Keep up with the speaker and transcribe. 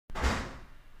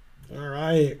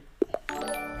right.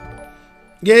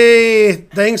 Yay!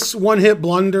 Thanks, One Hit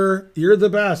Blunder. You're the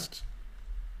best.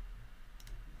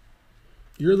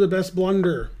 You're the best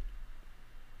blunder.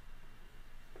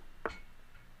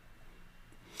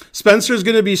 Spencer's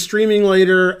going to be streaming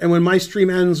later, and when my stream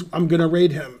ends, I'm going to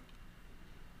raid him.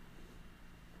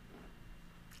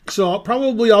 So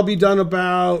I'll be done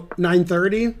about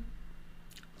 9:30.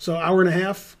 So hour and a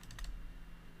half.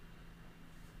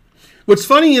 What's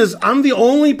funny is I'm the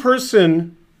only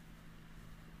person.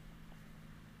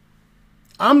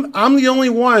 I'm the only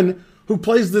one who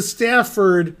plays the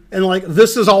Stafford, and like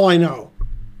this is all I know.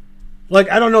 Like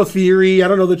I don't know theory, I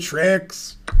don't know the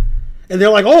tricks, and they're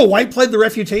like, "Oh, White played the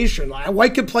refutation.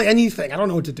 White could play anything. I don't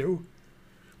know what to do."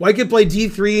 White could play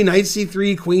D3, Knight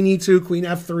C3, Queen E2, Queen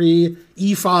F3,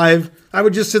 E5. I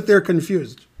would just sit there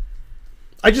confused.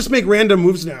 I just make random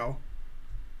moves now.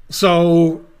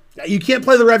 So you can't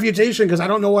play the refutation because I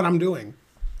don't know what I'm doing.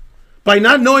 By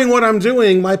not knowing what I'm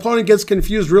doing, my opponent gets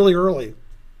confused really early.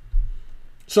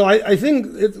 So I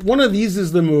think one of these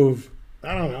is the move.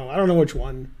 I don't know. I don't know which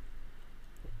one.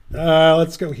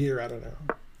 Let's go here. I don't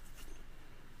know.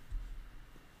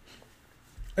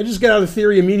 I just get out of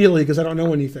theory immediately because I don't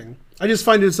know anything. I just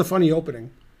find it's a funny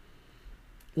opening.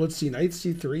 Let's see. Knight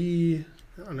C3.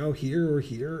 I don't know. Here or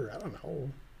here. I don't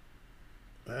know.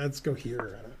 Let's go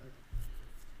here. I don't know.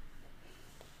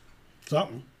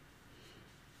 Something.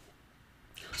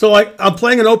 So like I'm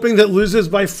playing an opening that loses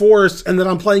by force and then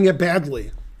I'm playing it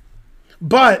badly.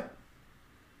 But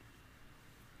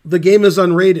the game is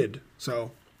unrated.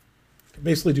 So I can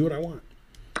basically do what I want.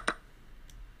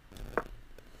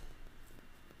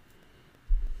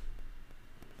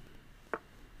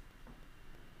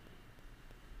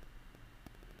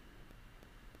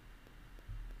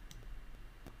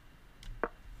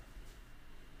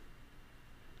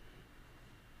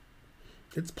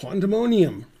 It's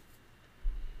pandemonium.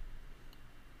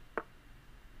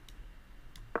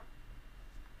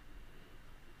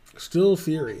 Still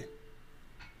theory.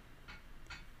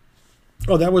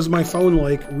 Oh, that was my phone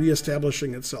like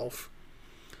reestablishing itself.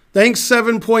 Thanks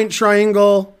 7-Point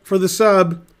Triangle for the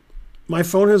sub. My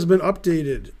phone has been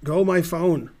updated. Go my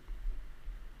phone.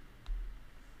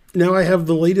 Now I have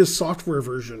the latest software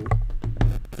version.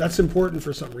 That's important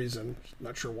for some reason.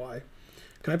 Not sure why.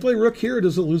 Can I play rook here or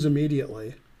does it lose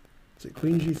immediately? Is it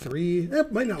queen g3?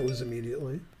 It might not lose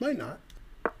immediately. Might not.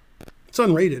 It's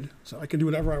unrated, so I can do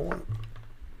whatever I want.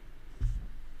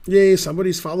 Yay,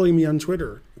 somebody's following me on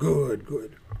Twitter. Good,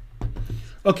 good.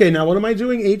 Okay, now what am I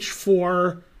doing?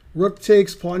 h4, rook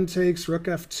takes, pawn takes, rook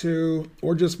f2,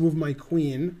 or just move my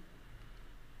queen.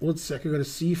 Let's see, I could go to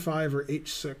c5 or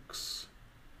h6.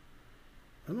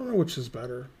 I don't know which is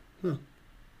better. Huh.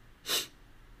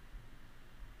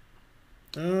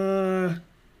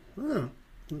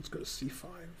 Let's go to c5.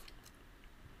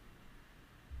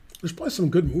 There's probably some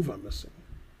good move I'm missing.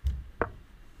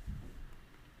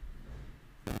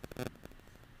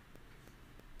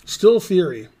 Still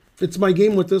theory. It's my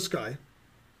game with this guy.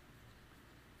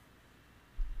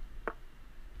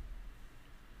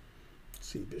 Let's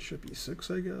see, bishop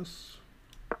e6, I guess.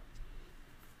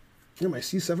 Yeah, my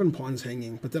c7 pawn's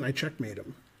hanging, but then I checkmate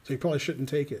him. So he probably shouldn't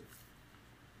take it.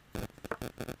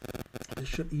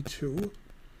 Bishop e2.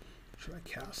 Should I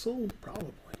castle?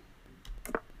 Probably.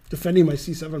 Defending my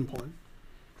c7 pawn.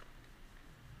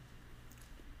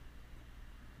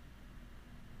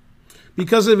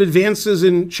 Because of advances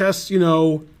in chess, you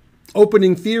know,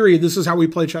 opening theory, this is how we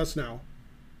play chess now.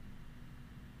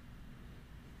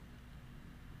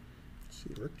 Let's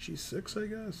see, rook g6, I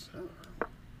guess. I don't know.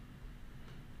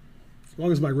 As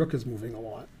long as my rook is moving a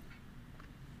lot.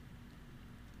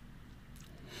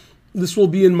 This will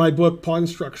be in my book, Pawn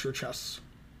Structure Chess.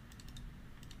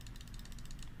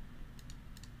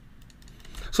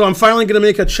 So I'm finally going to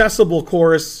make a chessable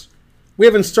course. We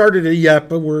haven't started it yet,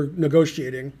 but we're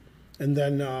negotiating. And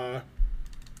then I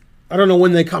don't know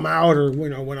when they come out or you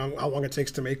know how long it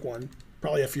takes to make one.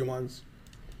 Probably a few months.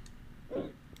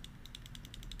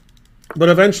 But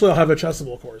eventually I'll have a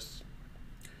chessable course.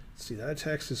 Let's see, that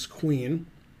attacks his queen.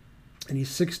 And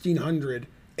he's 1600.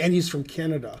 And he's from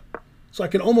Canada. So I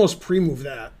can almost pre-move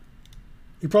that.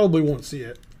 You probably won't see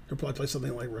it. He'll probably play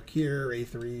something like rook here,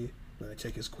 a3. Then I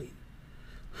take his queen.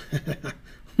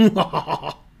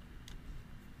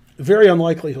 Very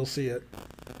unlikely he'll see it.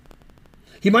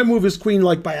 He might move his queen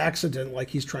like by accident,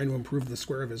 like he's trying to improve the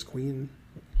square of his queen.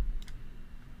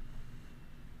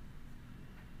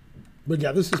 But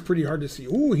yeah, this is pretty hard to see.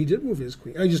 Ooh, he did move his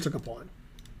queen. Oh, he just took a pawn.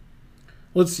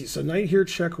 Let's see. So knight here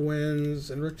check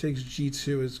wins, and rook takes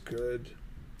g2 is good.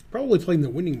 Probably playing the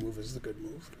winning move is the good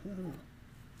move.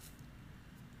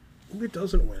 Maybe it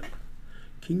doesn't win.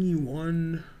 King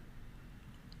E1.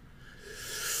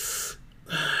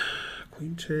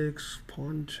 Queen takes,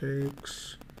 pawn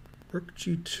takes, rook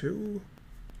G2.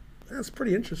 That's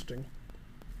pretty interesting.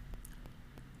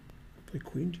 Play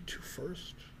Queen D2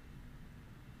 first.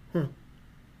 Huh.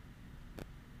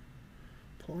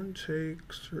 Pawn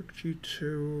takes, rook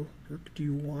G2, rook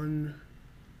D1.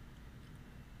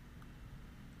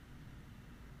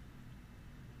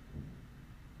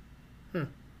 Huh.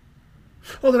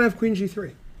 Oh, then I have Queen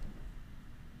G3.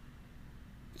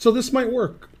 So this might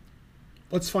work.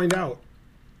 Let's find out.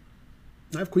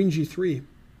 I have Queen G3.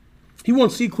 He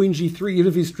won't see Queen G3. Even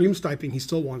if he's stream sniping, he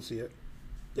still won't see it.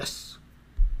 Yes.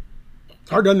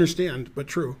 Hard to understand, but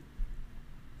true.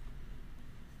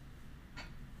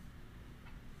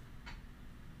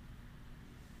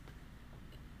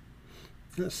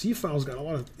 The C file's got a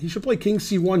lot of... He should play King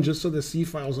C1 just so the C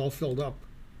file's all filled up.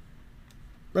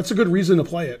 That's a good reason to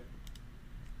play it.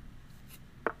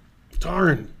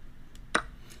 Darn.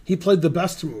 He played the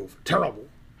best move. Terrible.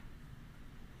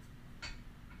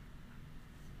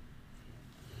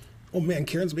 Oh man,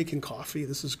 Karen's making coffee.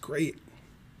 This is great.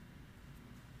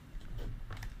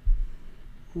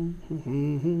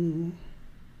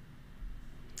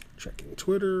 Checking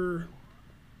Twitter.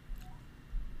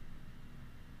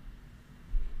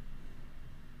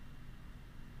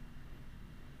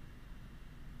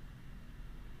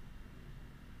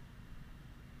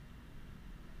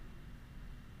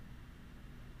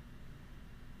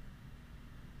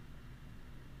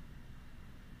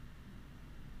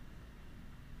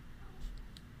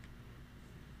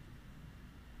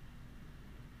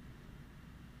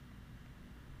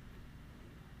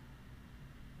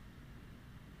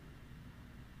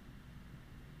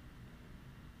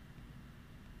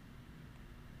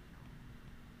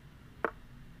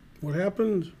 What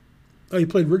happened? Oh, you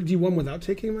played Rook D1 without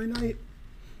taking my knight?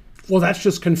 Well, that's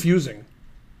just confusing.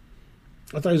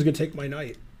 I thought he was going to take my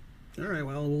knight. All right,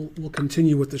 well, we'll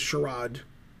continue with the charade.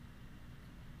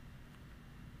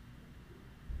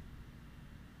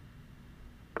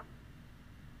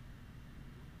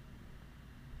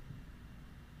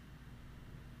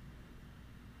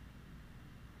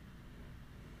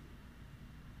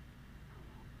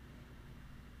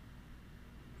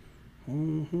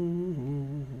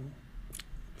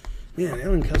 Man,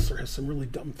 Alan Kessler has some really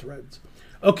dumb threads.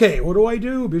 Okay, what do I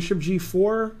do? Bishop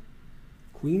G4,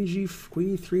 Queen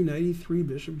E3, Knight E3,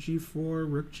 Bishop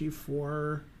G4, Rook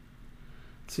G4.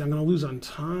 Let's see, I'm going to lose on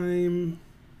time.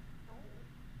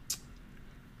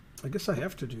 I guess I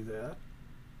have to do that.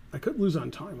 I could lose on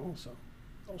time also.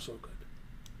 Also good.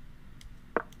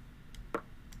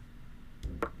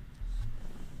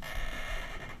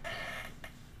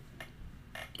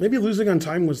 Maybe losing on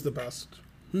time was the best.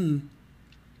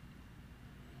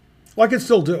 Well, I could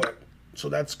still do it, so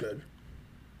that's good.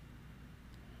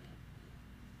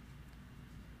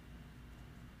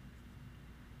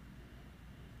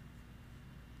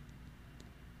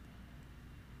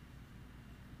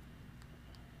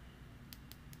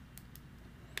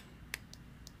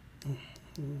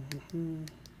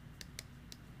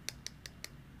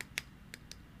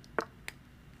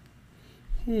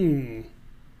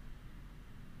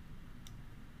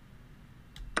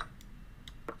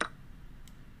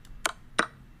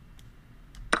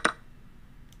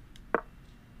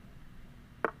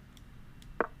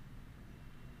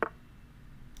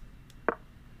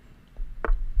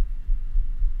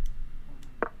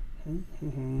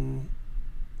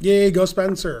 Yay, go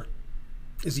Spencer.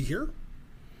 Is he here?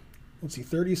 Let's see,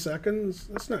 30 seconds?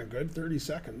 That's not good, 30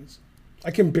 seconds.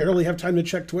 I can barely have time to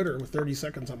check Twitter with 30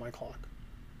 seconds on my clock.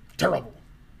 Terrible.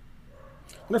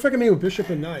 I wonder if I can mate with Bishop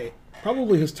and Knight.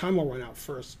 Probably his time will run out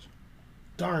first.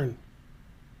 Darn.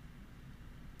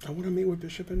 I want to mate with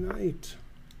Bishop and Knight.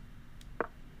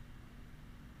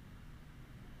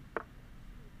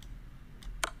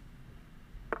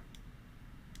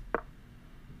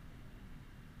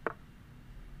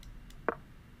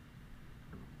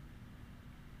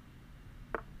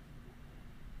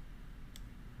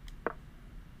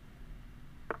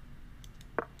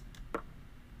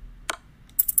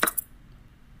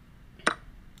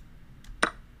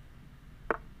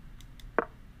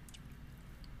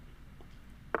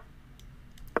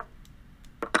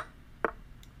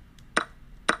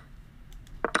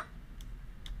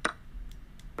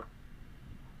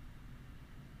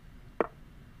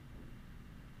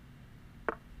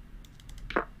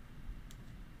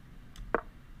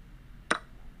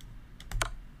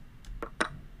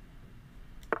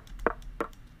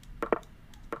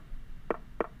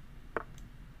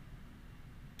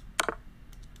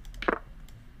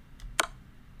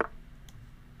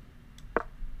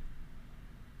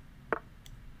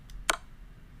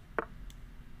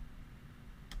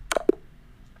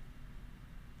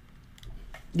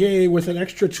 Yay, with an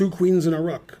extra 2 queens and a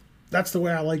rook. That's the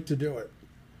way I like to do it.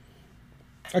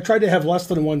 I tried to have less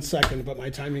than 1 second, but my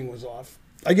timing was off.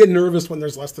 I get nervous when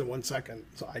there's less than 1 second,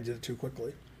 so I did it too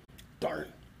quickly. Darn.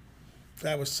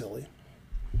 That was silly.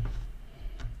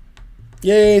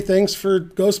 Yay, thanks for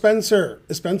Go Spencer.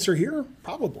 Is Spencer here?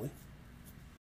 Probably.